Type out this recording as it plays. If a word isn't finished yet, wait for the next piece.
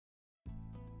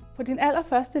På din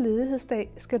allerførste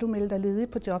ledighedsdag skal du melde dig ledig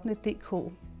på Jobnet.dk.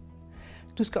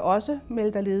 Du skal også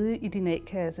melde dig ledig i din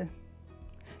a-kasse.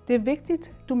 Det er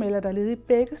vigtigt, at du melder dig ledig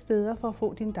begge steder for at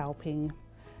få dine dagpenge.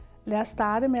 Lad os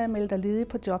starte med at melde dig ledig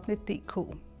på Jobnet.dk.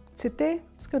 Til det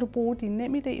skal du bruge din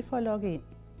NemID for at logge ind.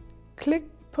 Klik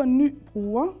på Ny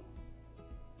bruger,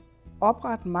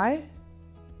 Opret mig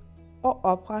og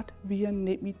opret via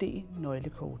NemID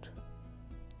nøglekode.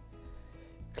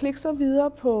 Klik så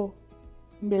videre på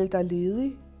Meld dig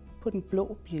ledig på den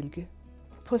blå bjælke.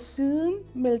 På siden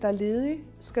Meld dig ledig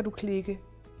skal du klikke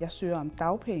Jeg søger om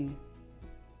dagpenge.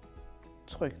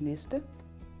 Tryk Næste.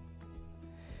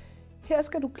 Her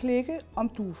skal du klikke, om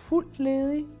du er fuldt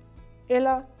ledig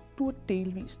eller du er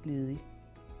delvist ledig.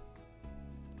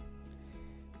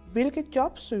 Hvilket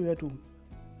job søger du?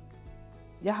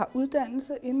 Jeg har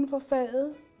uddannelse inden for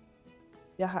faget.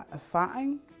 Jeg har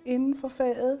erfaring inden for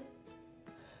faget.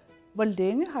 Hvor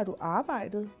længe har du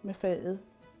arbejdet med faget?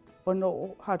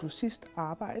 Hvornår har du sidst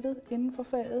arbejdet inden for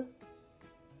faget?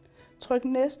 Tryk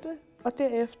Næste og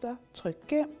derefter tryk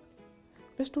Gem,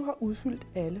 hvis du har udfyldt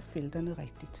alle felterne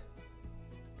rigtigt.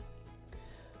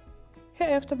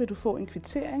 Herefter vil du få en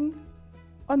kvittering,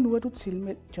 og nu er du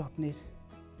tilmeldt Jobnet.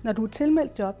 Når du er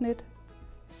tilmeldt Jobnet,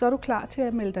 så er du klar til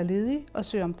at melde dig ledig og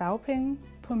søge om dagpenge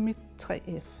på Mit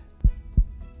 3F.